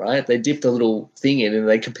stuff, Yeah. right? They dip the little thing in and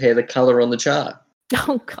they compare the color on the chart.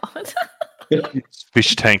 Oh God.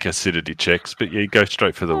 Fish tank acidity checks, but you go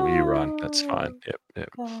straight for the Wii run. That's fine. Yep.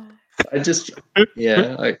 I just I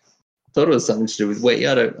thought it was something to do with Wii.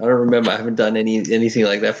 I don't remember. I haven't done anything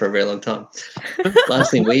like that for a very long time.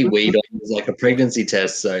 Last thing we weed on was like a pregnancy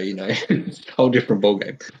test, so it's a whole different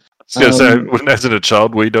ballgame. So hasn't a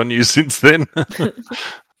child weed on you since then?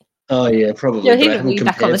 Oh yeah, probably. Yeah, but he I didn't haven't weed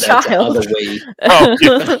back on the compared that to child. other Wii. Oh,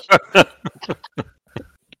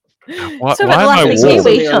 yeah. Why So am I like It's Wii not warm?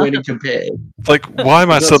 Wii. something I went and compared. Like, why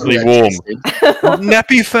am I It's not suddenly something I warm? tested.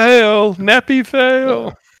 Nappy fail. Nappy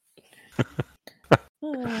fail.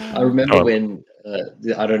 I remember Oh. when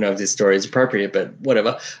I don't know if this story is appropriate, but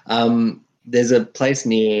whatever. There's a place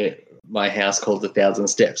near my house called the 1,000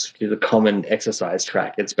 Steps, which is a common exercise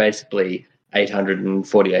track. It's basically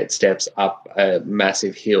 848 steps up a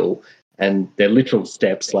massive hill, and they're literal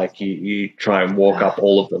steps. Like you try and walk up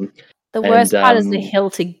all of them. The worst And, part is the hill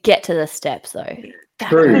to get to the steps, though. That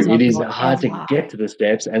True, goes on it is forever. hard to get to the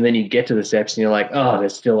steps, and then you get to the steps, and you're like, oh,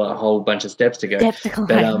 there's still a whole bunch of steps to go. Steps to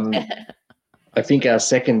climb. But I think our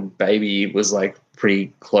second baby was like pretty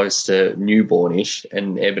close to newbornish,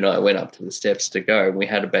 and Eb and I went up to the steps to go, and we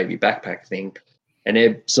had a baby backpack thing, and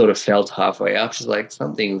Eb sort of felt halfway up. She's like,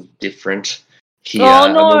 something's different here. Oh,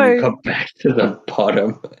 And then we no. got back to the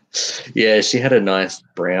bottom. Yeah, she had a nice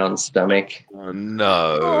brown stomach. Oh,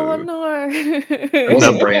 no. Oh no! It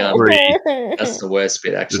wasn't Number brown. three. That's the worst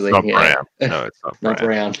bit, It's actually. not Yeah. brown. No, it's not Not brown.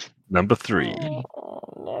 brown. Number 3.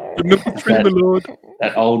 Oh, Number 3, my lord.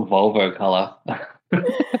 That old Volvo colour.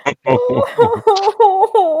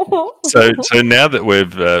 no. So now that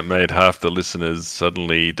we've made half the listeners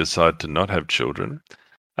suddenly decide to not have children,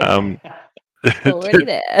 Already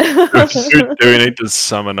there. do we need to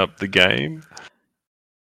summon up the game?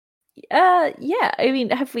 Yeah. I mean,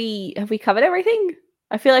 have we covered everything?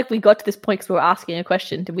 I feel like we got to this point because we were asking a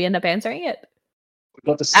question. Did we end up answering it? We've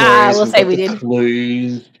got the stories, we'll we've say got we the did.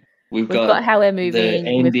 clues, we've got how we're the moving.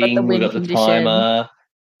 ending, We've got the win got the condition. timer,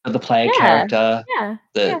 got the player character,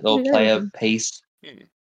 Yeah. or player piece.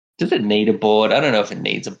 Does it need a board? I don't know if it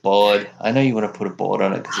needs a board. I know you want to put a board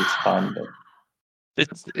on it because it's fun, but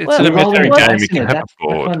It's Well, an imaginary rolling game. dice, You can have that's a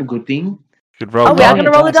board. kind of a good thing. You could roll Oh, we are going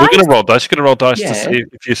to roll the dice. dice? We're going to roll dice. You're going to roll dice to Yeah. see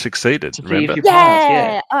if you succeeded. To see if Remember? you pass,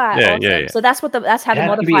 yeah. All right. Yeah, Awesome. yeah. So that's how the It has to be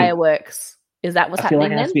modifier works. Is that what's I feel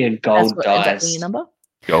happening like it has then? to be a That's gold what ends up being dice. your number.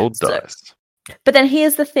 Gold So- dice. But then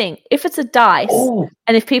here's the thing: if it's a dice, Oh,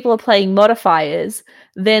 and if people are playing modifiers,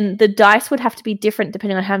 then the dice would have to be different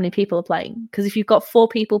depending on how many people are playing. Because if you've got 4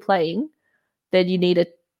 people playing, then you need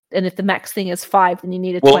and if the max thing is 5, then you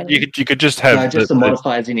need a Well, 20. you could just have no, just the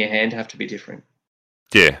modifiers in your hand have to be different.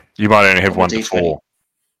 Yeah, you might only have On the 1 to D20. 4,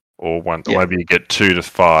 or one, Yeah. or maybe you get 2 to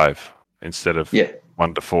 5 instead of Yeah.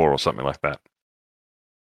 1 to 4 or something like that.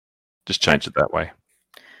 Just change it that way.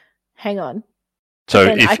 Hang on. So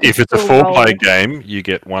then I could if it's a still 4-player roll- game, you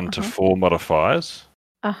get 1 to 4 modifiers.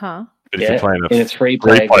 Uh-huh. But if Yeah, you're playing in a a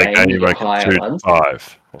 3-player 3-player game, you you get make it higher 2 to ones.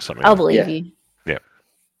 5 or something. I'll like believe Yeah. you.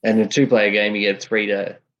 And in a 2-player game, you get 3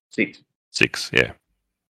 to 6. 6, yeah.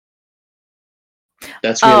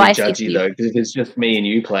 That's Oh, really I see judgy, you. though, because if it's just me and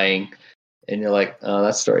you playing, and you're like, oh,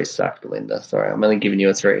 that story sucked, Linda. Sorry, I'm only giving you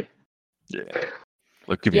a 3. Yeah.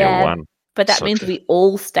 Look, give me Yeah. a 1. But that So means true. we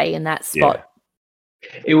all stay in that spot.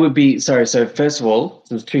 It would be, sorry, so first of all,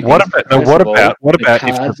 there's 2 things. What about First what of all, about the if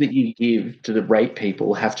cards that you give to the rate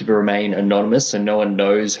people have to remain anonymous, so no one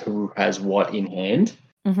knows who has what in hand.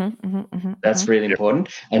 That's really important.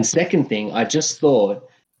 And second thing, I just thought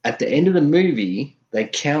at the end of the movie, they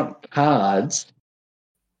count cards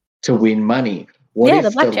to win money. What if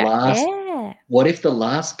the blackjack. last Yeah. what if the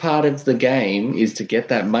last part of the game is to get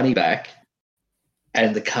that money back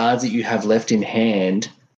and the cards that you have left in hand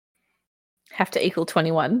Have to equal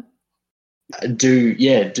 21.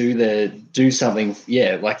 do something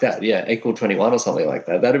like that, equal 21 or something like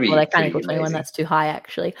that. That'd be Well, they can't pretty equal 21. amazing. That's too high,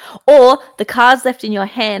 actually. Or the cards left in your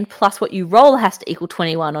hand plus what you roll has to equal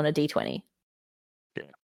 21 on a d20.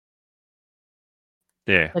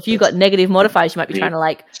 Yeah. If you've got negative modifiers, you might be Yeah. trying to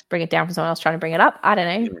like bring it down from someone else trying to bring it up. I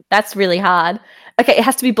don't know. That's really hard. Okay, it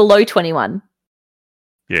has to be below 21,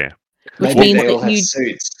 Yeah. which Maybe means they all that have you.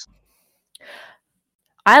 suits.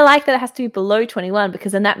 I like that it has to be below 21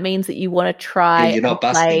 because then that means that you want to try You're not and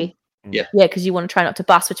play. busting. Yeah. Yeah, because you want to try not to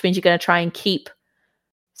bust, which means you're going to try and keep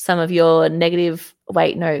some of your negative.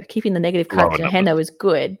 Wait, no, keeping the negative cards Lower in your hand though numbers. is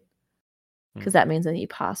good Hmm. because that means that you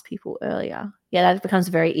pass people earlier. Yeah, that becomes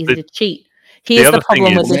very easy The- to cheat. Here's the other thing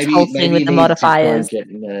problem with is- this whole thing with the you need to try and modifiers. get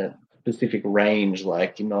in a specific range,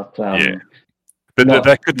 like you're not. Yeah. But not-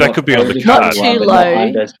 that could be on the over Not card. too 21, but low. not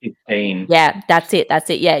under 16. Yeah, that's it.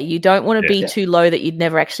 Yeah, you don't want to be Yeah. too low that you'd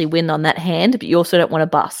never actually win on that hand, but you also don't want to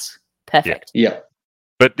bust. Perfect. Yeah.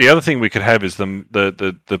 But the other thing we could have is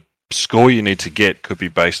the score you need to get could be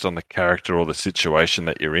based on the character or the situation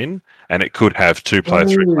that you're in, and it could have 2-player,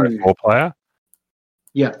 3-player, Ooh. 4-player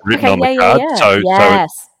Yeah. written Okay, on the yeah, card. yeah. So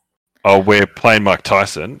Yes. we're playing Mike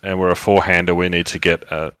Tyson, and we're a 4-hander. We need to get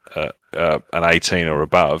an 18 or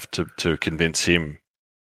above to convince him,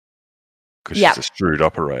 because Yeah. she's a shrewd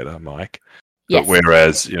operator, Mike. Yes. But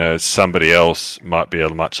whereas somebody else might be a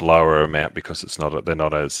much lower amount because they're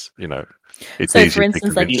not as It's So, easy for to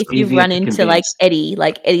instance, like convince if them. you Easier run to into like convince.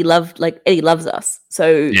 Eddie loves us, so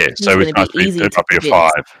Yeah, he's so going it to must be be, easy it to might be a convince.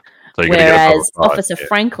 5. So you're going to get above Whereas a 5. Officer yeah.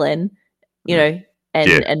 Franklin, you know,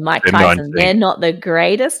 Yeah, and Mike they're Tyson, 19. they're not the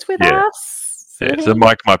greatest with Yeah. us. Yeah, so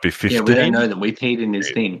Mike might be 15. Yeah, we don't know that. We peed in his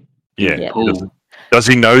thing. Yeah. Yeah. Pool. Does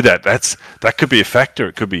he know that? That could be a factor.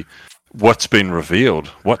 It could be what's been revealed,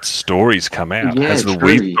 what stories come out. Yeah, Has the true.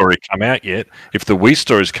 Wii story come out yet? If the Wii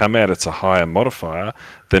stories come out, it's a higher modifier.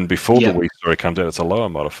 Then before Yeah. the Wii story comes out, it's a lower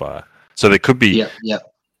modifier. So there could be Yep.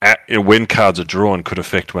 when cards are drawn could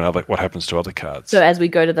affect what happens to other cards. So as we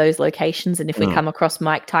go to those locations, and if we come across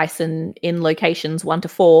Mike Tyson in locations 1 to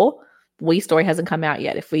 4, Wii story hasn't come out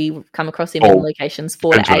yet. If we come across him in locations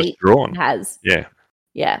 4 depends to when 8, it's drawn. it has. Yeah.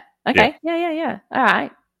 Yeah. Okay. Yeah. All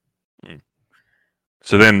right.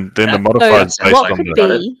 So then the modifier is based what on could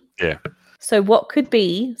the be? Yeah. So what could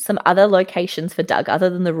be some other locations for Doug other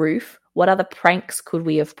than the roof? What other pranks could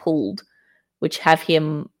we have pulled, which have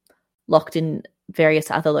him locked in various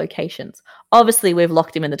other locations? Obviously, we've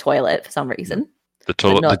locked him in the toilet for some reason. the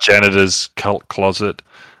toilet, the janitor's closet,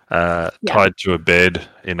 tied to a bed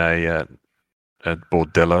in a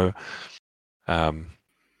bordello.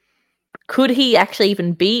 Could he actually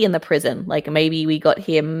even be in the prison? Like maybe we got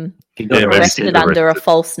him He got Yeah, maybe arrested he's under a arrested.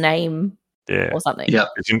 false name Yeah. or something. Yep.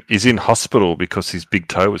 He's in hospital because his big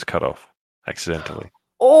toe was cut off accidentally.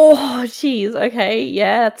 Oh, jeez. Okay,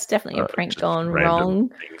 yeah, that's definitely a prank Just gone random wrong.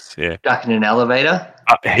 Things. Yeah. Stuck in an elevator.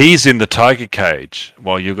 He's in the tiger cage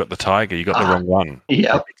while you got the tiger. You got the wrong one.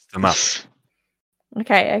 Yep. Mix them up.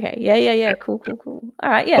 Okay. Yeah. Cool. All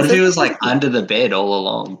right, yeah. What if so he was like under the bed all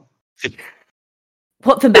along?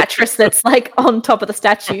 what, the mattress that's like on top of the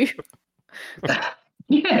statue?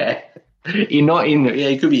 Yeah. You're not in the, yeah,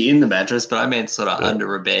 he could be in the mattress, but I meant sort of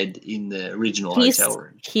under a bed in the original hotel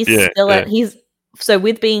room. He's Yeah, still yeah. at he's so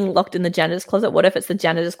with being locked in the janitor's closet. What if it's the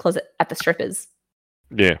janitor's closet at the strippers?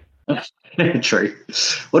 Yeah. True.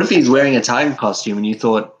 What if he's wearing a tiger costume and you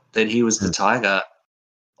thought that he was the tiger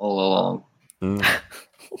all along? Mm.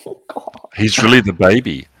 Oh, God. He's really the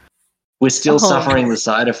baby. We're still Oh. suffering the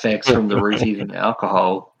side effects from the roofied and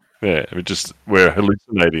alcohol. Yeah. We're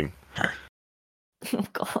hallucinating. Oh,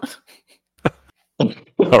 God.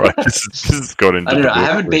 All right. This has got into. I don't know. I the-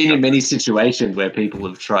 haven't been in many situations where people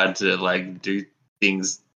have tried to like do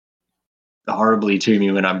things horribly to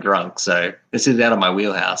me when I'm drunk. So this is out of my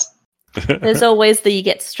wheelhouse. There's always you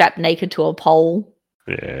get strapped naked to a pole.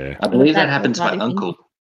 Yeah. I believe that That happened to my bloody thing. uncle.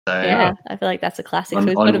 So Yeah, I feel like that's a classic. On- So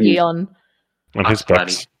it's on got to be his- on On his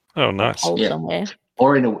box. Oh, nice. pole Yeah. somewhere.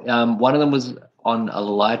 or in a one of them was on a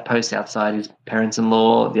light post outside his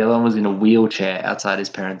parents-in-law. The other one was in a wheelchair outside his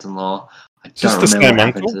parents-in-law. I Is this don't the remember same what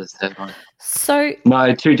happened uncle? to the third one. So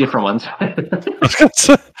No, two different ones.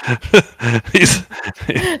 He's,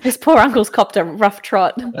 this poor uncle's copped a rough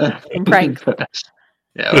trot from prank.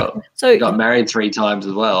 Yeah, well, So he got married 3 times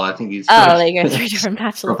as well. I think he's there you go, 3 different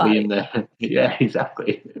bachelor probably parties. in the yeah,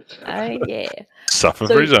 exactly. Oh yeah. suffer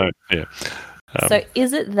So- for his own. Yeah. So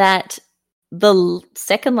is it that the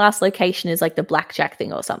second last location is like the blackjack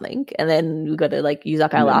thing or something, and then we've got to like use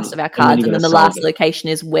up our And then- last of our and then cards, you and then gotta the last solve it. location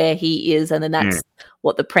is where he is, and then that's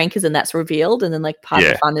what the prank is, and that's revealed, and then like part of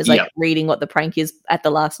Yeah. the fun is like Yeah. reading what the prank is at the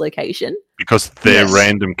last location. Because they're Yes.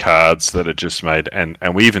 random cards that are just made, and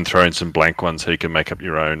we even throw in some blank ones so you can make up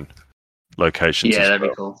your own locations. Yeah, as that'd well,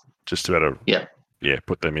 be cool. just to be able to, Yeah.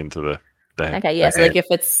 put them into the Okay, yeah. So like if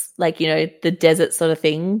it's like, you know, the desert sort of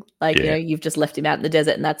thing, like, you Yeah. know, you've just left him out in the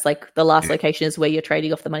desert and that's like the last location is where you're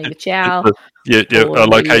trading off the money with Chow. yeah, or a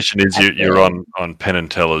location is at you're the- on Penn and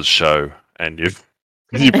Teller's show, and you've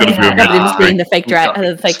got to do a Have him mix. spinning the fake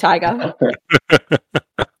tiger.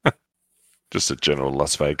 Just a general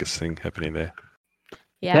Las Vegas thing happening there.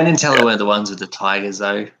 Yeah. Penn and Teller were the ones with the tigers,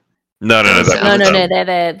 though. No, No, that No, was, no, they're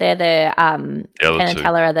the the other Penn and two.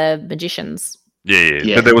 Teller are the magicians. Yeah.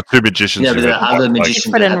 Yeah. But there were 2 magicians. Yeah, who but there had, are other like, magicians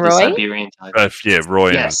Siegfried that and had the Roy? Siberian tiger.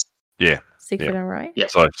 Roy Yes. Siegfried Yeah. and Roy. Yeah.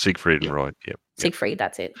 So Siegfried and Roy. Yep. Siegfried,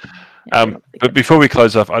 that's it. Yeah, But before we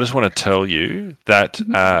close off, I just want to tell you that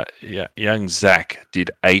Mm-hmm. young Zach did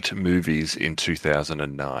 8 movies in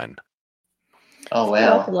 2009. Oh,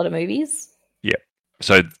 That's a wow. lot of movies.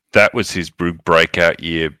 So that was his breakout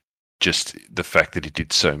year. Just the fact that he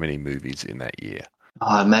did so many movies in that year.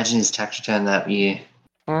 Oh, imagine his tax return that year.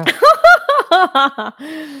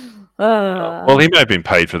 Well, he may have been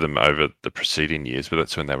paid for them over the preceding years, but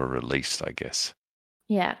that's when they were released, I guess.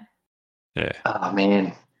 yeah. Yeah. Oh,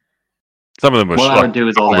 man. Some of them were What I would do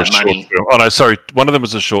with all one was that short money. film. Oh no, sorry. One of them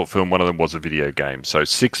was a short film. One of them was a video game. So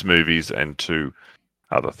 6 movies and 2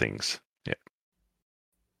 other things. Yeah.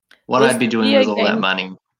 What Was I'd be doing video with all that game-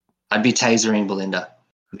 money, I'd be tasering Belinda.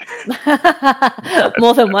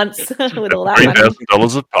 More than once with all that money.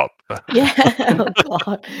 $3,000 a pop. Yeah. Oh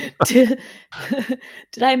God.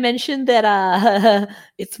 Did I mention that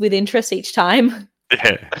it's with interest each time?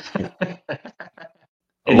 Yeah.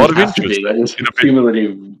 A lot of interest. It's It'll be-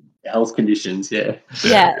 cumulative health conditions, yeah.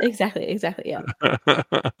 Yeah, exactly. Yeah.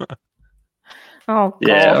 Oh God.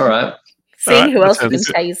 Yeah, all right. Seeing Alright, who that else you can sounds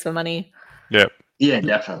good. tase for money. Yeah,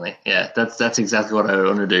 definitely. Yeah, that's exactly what I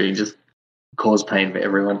want to do. Just cause pain for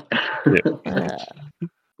everyone. Uh,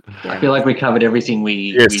 I feel like we covered everything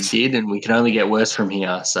we Yes. did, and we can only get worse from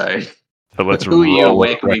here. So, So let's who are you? roll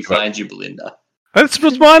Where it can we back up. find you, Belinda? That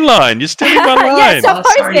was my line. You're stealing my Yeah, line. so-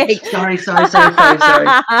 sorry.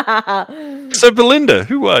 So Belinda,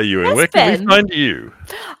 who are you and Yes, where can we Ben. find you?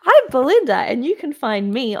 I'm Belinda, and you can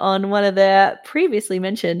find me on one of the previously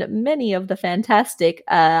mentioned many of the fantastic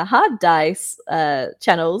Hard Dice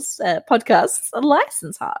channels, podcasts,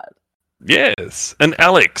 License Hard. Yes. And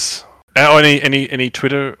Alex. Any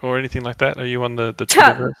Twitter or anything like that? Are you on the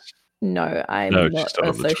Twitter? No, I'm No, not she's not a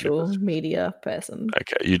on the social Twitter. media person.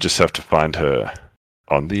 Okay, you just have to find her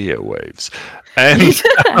on the airwaves. And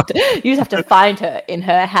You just have to find her in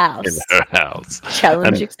her house. in her house.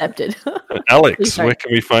 Challenge And- accepted. Alex, Sorry. where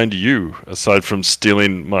can we find you aside from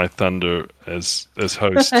stealing my thunder as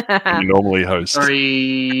host? You normally host.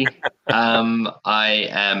 Sorry. I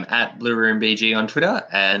am at Blue Room BG on Twitter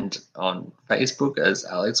and on Facebook as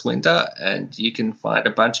Alex Winter, and you can find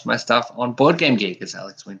a bunch of my stuff on Board Game Geek as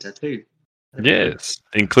Alex Winter too. Yes,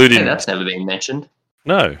 including Hey, that's never been mentioned.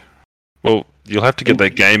 no. Well, you'll have to get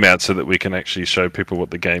that game out so that we can actually show people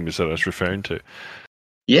what the game is that I was referring to.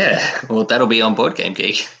 Yeah, well, that'll be on Board Game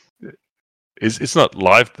Geek. It's not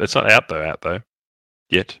live. It's not out though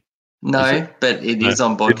yet. Is No, it? but it No, is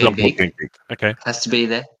on Board It's Game on Board Geek. Game Geek. Okay. Has to be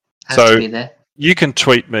there. Has So- to be there. You can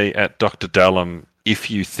tweet me at Dr. Dallum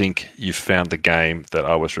if you think you've found the game that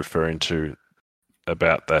I was referring to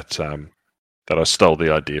about that that I stole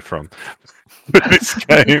the idea from with this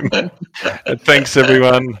game. And thanks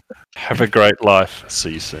everyone. Have a great life.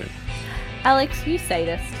 See you soon. Alex, you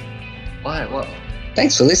sadist. Why? What?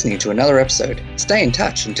 Thanks for listening to another episode. Stay in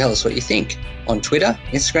touch and tell us what you think on Twitter,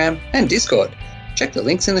 Instagram, and Discord. Check the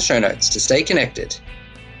links in the show notes to stay connected.